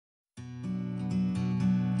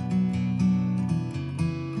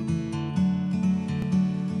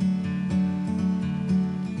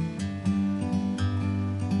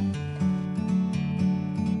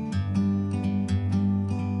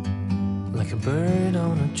bird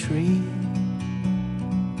on a tree.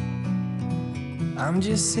 I'm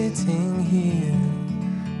just sitting here.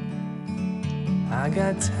 I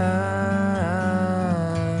got time.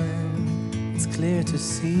 It's clear to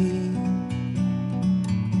see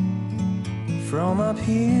from up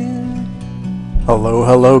here.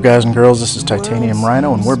 Hello guys and girls, this is Titanium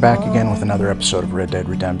Rhyno, and we're back again with another episode of Red Dead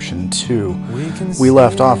Redemption 2. We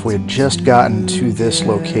left off, we had just gotten to this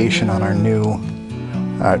location on our new,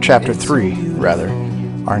 Chapter 3, rather,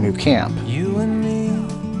 our new camp.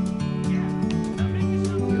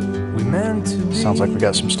 Sounds like we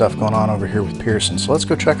got some stuff going on over here with Pearson, so let's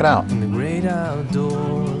go check it out. In the great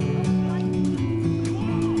outdoor,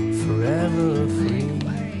 forever free.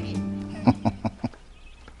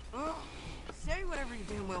 Say whatever you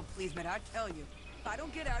damn well please, but I tell you, if I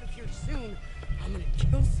don't get out of here soon, I'm gonna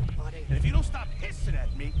kill somebody. And if you don't stop hissing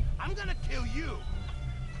at me, I'm gonna kill you.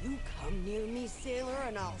 You come near me, sailor,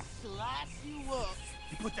 and I'll slice you up.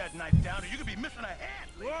 You put that knife down or you could be missing a hand.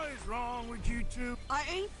 What is wrong with you two? I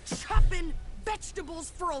ain't chopping vegetables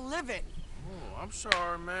for a living. Oh, I'm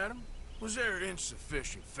sorry, madam. Was there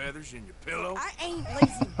insufficient feathers in your pillow? I ain't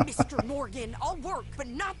lazy, Mr. Morgan. I'll work, but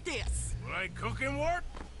not this. Well, ain't cooking work?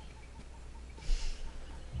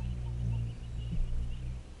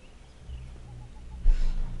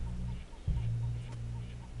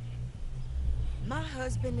 My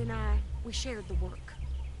husband and I, we shared the work.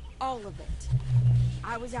 All of it.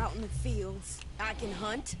 I was out in the fields. I can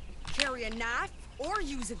hunt, carry a knife, or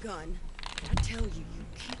use a gun. I tell you, you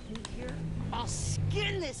keep me here, I'll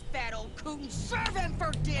skin this fat old coot and serve him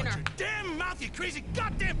for dinner. Watch your damn mouth, you crazy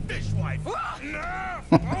goddamn fishwife! Enough!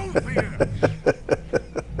 Both of you!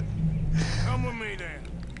 Come with me then.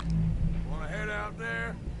 Wanna head out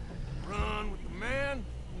there? Run with the men?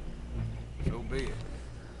 So be it.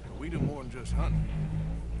 But we do more than just hunting.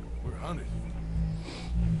 We're hunted.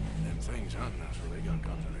 Them things hunting us, well, they got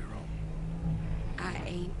guns of their own. I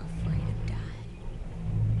ain't afraid of dying.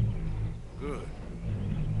 Good.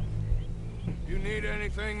 You need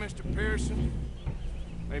anything, Mr. Pearson?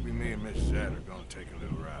 Maybe me and Miss Zed are gonna take a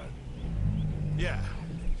little ride. Yeah,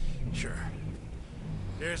 sure.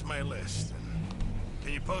 Here's my list.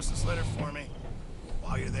 Can you post this letter for me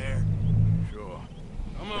while you're there? Sure.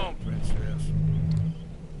 Come on, princess.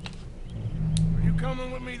 Are you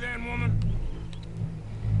coming with me then, woman?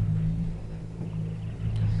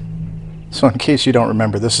 So in case you don't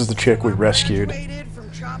remember, this is the chick we rescued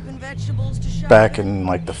back in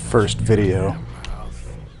like the first video.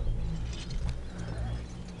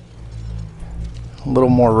 A little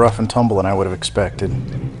more rough and tumble than I would have expected.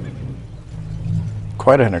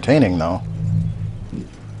 Quite entertaining though.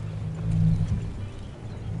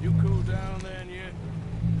 You cool down then yet?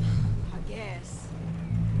 I guess.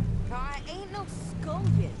 I ain't no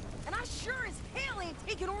scullion, and I sure as hell ain't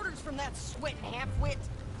taking orders from that sweating half-wit.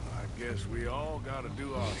 I guess we all gotta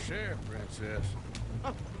do our share, princess.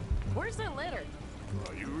 Where's that letter?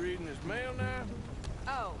 Are you reading his mail now?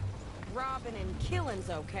 Oh, robbing and killing's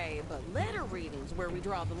okay, but letter reading's where we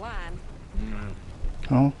draw the line.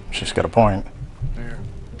 Oh, she's got a point. Here.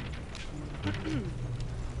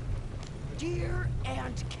 Dear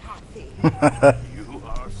Aunt Kathy, You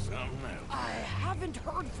are something else. I haven't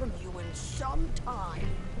heard from you in some time,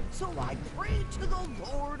 so I pray to the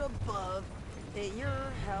Lord above that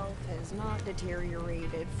your health has not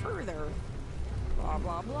deteriorated further. Blah,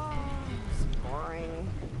 blah, blah. It's boring.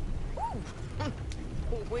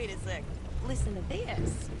 Ooh. Wait a sec. Listen to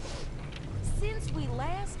this. Since we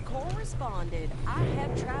last corresponded, I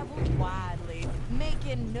have traveled widely,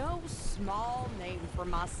 making no small name for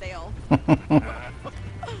myself.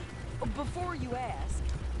 Before you ask,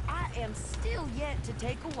 I am still yet to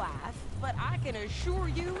take a wife, but I can assure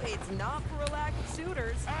you it's not for a lack of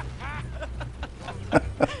suitors.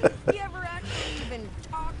 You ever actually even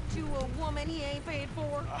talk to a woman he ain't paid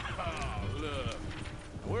for? Oh, look.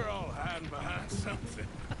 We're all hiding behind something.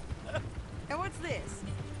 And what's this?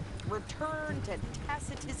 Return to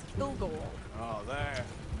Tacitus Kilgore. Oh, there.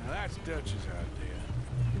 Now that's Dutch's idea.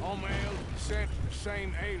 All mail sent to the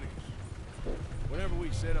same alias. Whenever we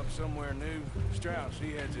set up somewhere new, Strauss,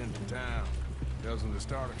 he heads into town. Tells them to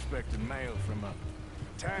start expecting mail from a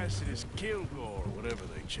Tacitus Kilgore, or whatever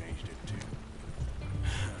they changed it to.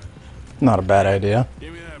 Not a bad idea.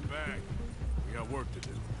 Give me that bag. We got work to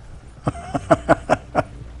do.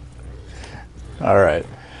 Alright.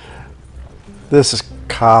 This is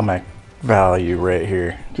comic value right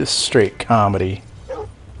here. Just straight comedy.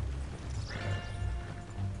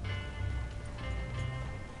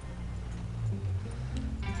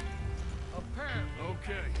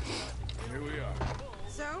 Okay. Here we are.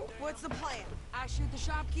 So, what's the plan? I shoot the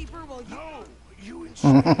shopkeeper while you... No! You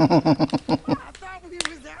insane. I thought we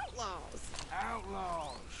was outlaws.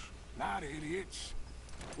 Outlaws, not idiots.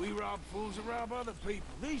 We rob fools that rob other people.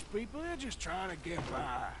 These people, they're just trying to get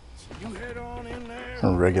by. So you head on in there.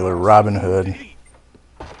 A regular Robin Hood.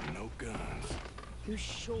 No guns. You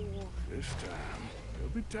sure? This time, there'll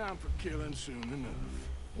be time for killing soon enough.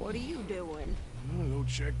 What are you doing? I'm gonna go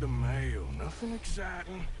check the mail. Nothing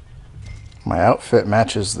exciting. My outfit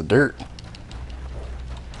matches the dirt.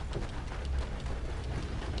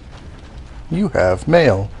 You have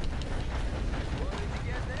mail.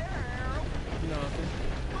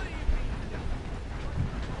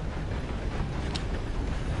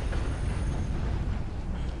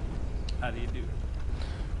 How do you do?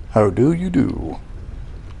 How do you do?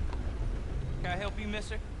 Can I help you,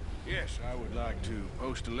 mister? Yes, I would like to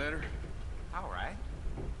post a letter. All right.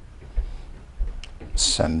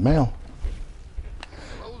 Send mail.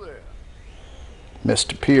 Hello there.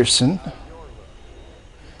 Mr. Pearson.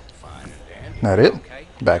 Fine and dandy. That it? Okay.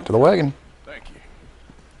 Back to the wagon. Thank you.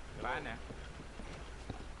 Bye now.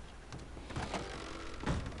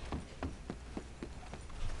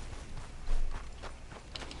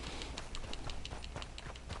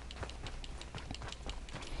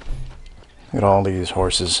 Look at all these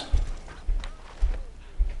horses.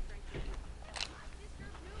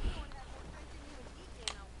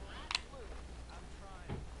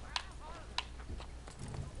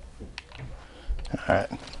 Alright.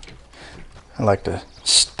 I like to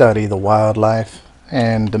study the wildlife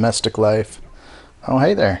and domestic life. Oh,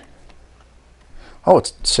 hey there. Oh,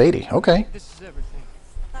 it's Sadie. Okay. This is everything.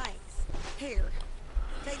 Thanks. Here,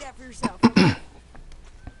 take that for yourself.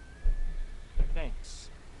 Thanks.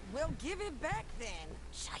 Well, give it back then.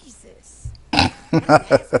 Jesus. I didn't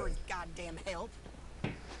ask for his goddamn help.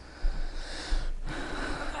 Okay,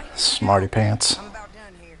 Smarty pants. I'm about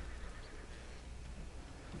done here.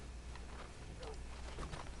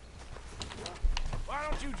 Why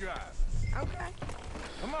don't you drive? Okay.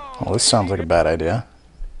 Come on. Well, this sounds like a bad idea.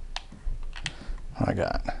 What I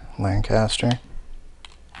got? Lancaster.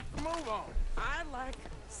 Move on. I like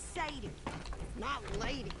Sadie, not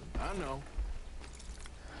lady. I know.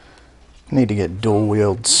 Need to get dual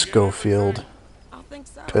wield Schofield I think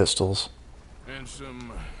so. pistols. And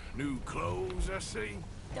some new clothes, I see.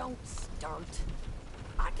 Don't start.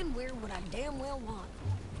 I can wear what I damn well want.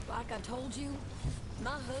 Like I told you,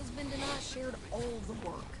 my husband and I shared all the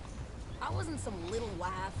work. I wasn't some little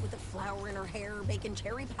wife with a flower in her hair baking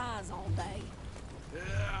cherry pies all day. Yeah,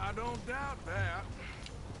 I don't doubt that.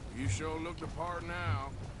 You sure look the part now.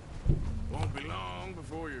 Won't be long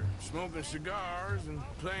before you're smoking cigars and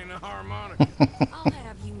playing the harmonica. I'll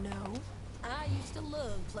have you know, I used to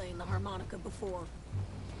love playing the harmonica before.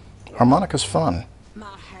 Harmonica's fun. My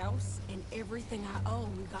house and everything I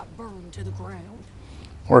own got burned to the ground.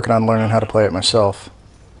 Working on learning how to play it myself.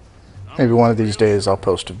 Maybe one of these days I'll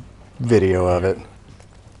post a video of it.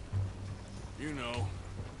 You know.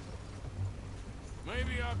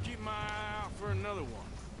 Maybe I'll keep my eye out for another one.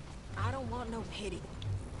 I don't want no pity.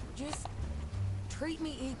 Just treat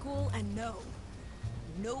me equal and know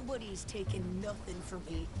nobody's taking nothing from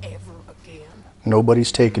me ever again.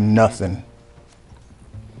 Nobody's taking nothing.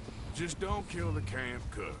 Just don't kill the camp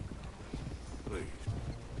cook. Please.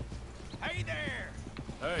 Hey there!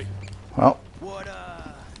 Hey, Well,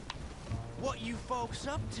 What you folks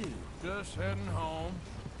up to? just heading home.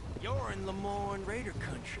 You're in Lemoyne Raider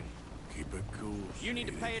country. Keep it cool. You need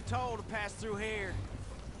to Sadie. pay a toll to pass through here.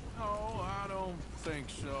 No, I don't think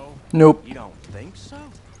so. nope. You don't think so?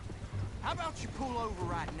 How about you pull over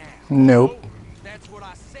right now? Nope. That's what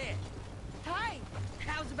I said. Hey,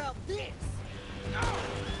 how's about this?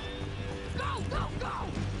 Go, go, go!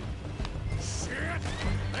 Shit!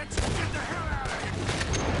 Let's get the hell out of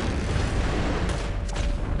here!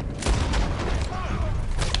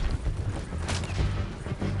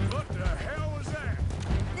 What the hell was that?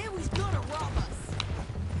 They was gonna rob us.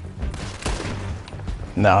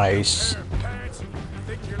 Nice. Pair of pants?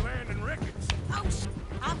 Think you're landing rickets? Oh,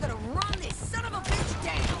 I'm gonna run this son of a bitch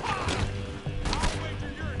down. I'll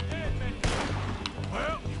wager you're a dead man.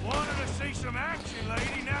 Well, you wanted to see some action,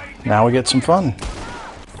 lady. Now we get some fun.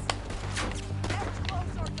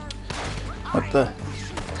 What the?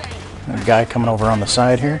 A guy coming over on the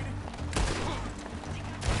side here.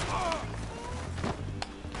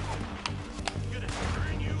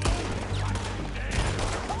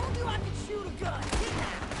 Told you I could shoot a gun, didn't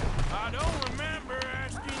I? I don't remember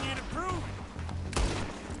asking you to prove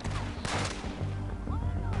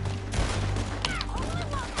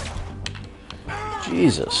it.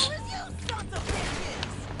 Jesus. You sons of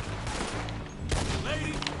bitches!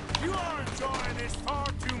 Lady, you are enjoying this far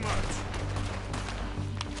too much.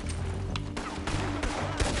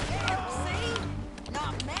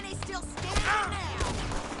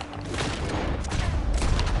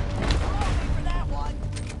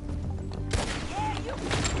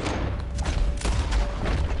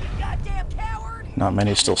 Not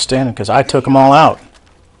many still standing because I took them all out.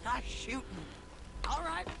 Nice shooting. All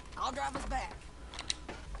right, I'll drive us back.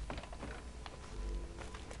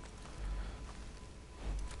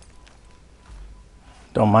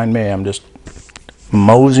 Don't mind me, I'm just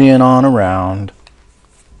moseying on around.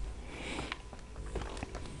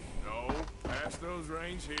 No, pass those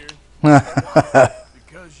reins here.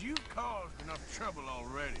 Because you've caused enough trouble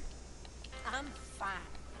already. I'm fine.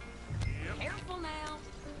 Yep. Careful now.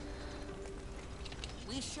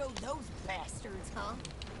 We showed those bastards, huh?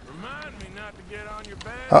 Remind me not to get on your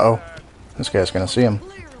bad Uh-oh. side. This guy's gonna see him.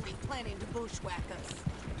 Clearly planning to bushwhack us.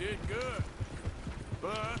 You did good.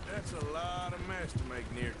 But that's a lot of mess to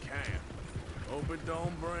make near camp. Hope it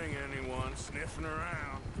don't bring anyone sniffing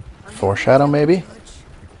around. Foreshadow, maybe?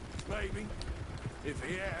 Maybe. If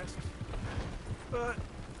he asks. But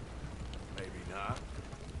maybe not.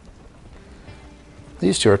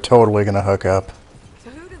 These two are totally gonna hook up. So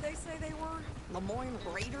who did they say they were? Lemoyne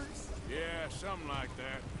Raiders? Yeah, something like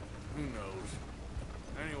that. Who knows?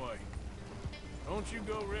 Anyway, don't you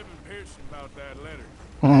go ribbing Pearson about that letter.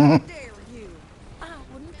 How dare you? I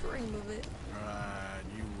wouldn't dream of it. Right,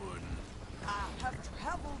 you wouldn't. I have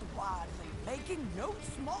traveled widely, making no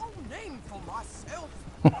small name for myself.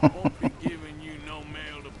 Won't be giving you no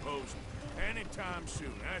mail to post anytime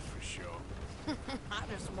soon, that's for sure. I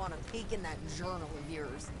just want to peek in that journal of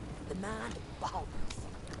yours. The mind of baldness.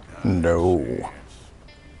 No.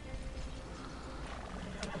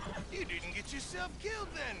 You didn't get yourself killed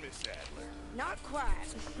then, Miss Adler. Not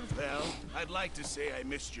quite. Well, I'd like to say I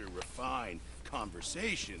missed your refined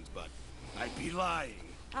conversations, but I'd be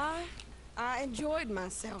lying. I enjoyed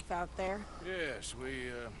myself out there. Yes,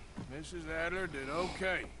 Mrs. Adler did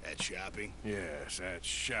okay. At shopping? Yes, that's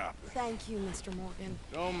shopping. Thank you, Mr. Morgan.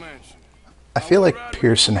 Don't mention it. I feel like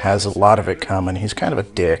Pearson has a lot of it coming. He's kind of a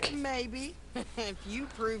dick. Maybe. If you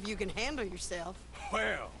prove you can handle yourself.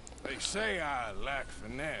 Well, they say I lack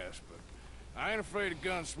finesse, but I ain't afraid of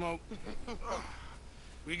gun smoke.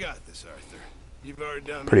 We got this, Arthur. You've already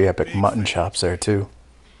done Pretty me a epic big mutton favor. chops there, too.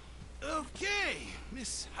 Okay,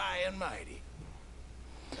 Miss High and Mighty.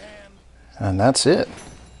 And And that's it.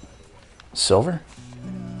 Silver?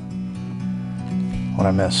 What'd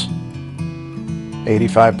I miss?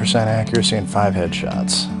 85% accuracy and 5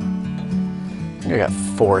 headshots. I think I got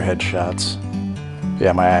 4 headshots.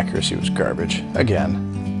 Yeah, my accuracy was garbage. Again.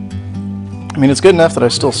 I mean, it's good enough that I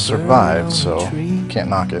still survived, so can't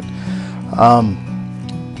knock it.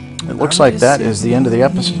 It looks like that is the end of the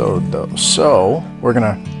episode, though. So, we're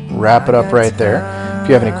going to wrap it up right there. If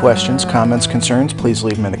you have any questions, comments, concerns, please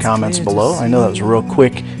leave them in the comments below. I know that was a real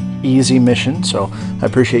quick, easy mission, so I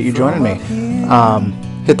appreciate you joining me.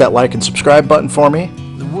 Hit that like and subscribe button for me.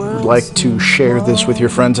 Would like to share this with your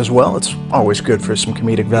friends as well. It's always good for some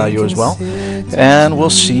comedic value as well. And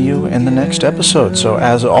we'll see you in the next episode. So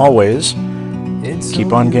as always,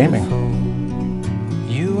 keep on gaming.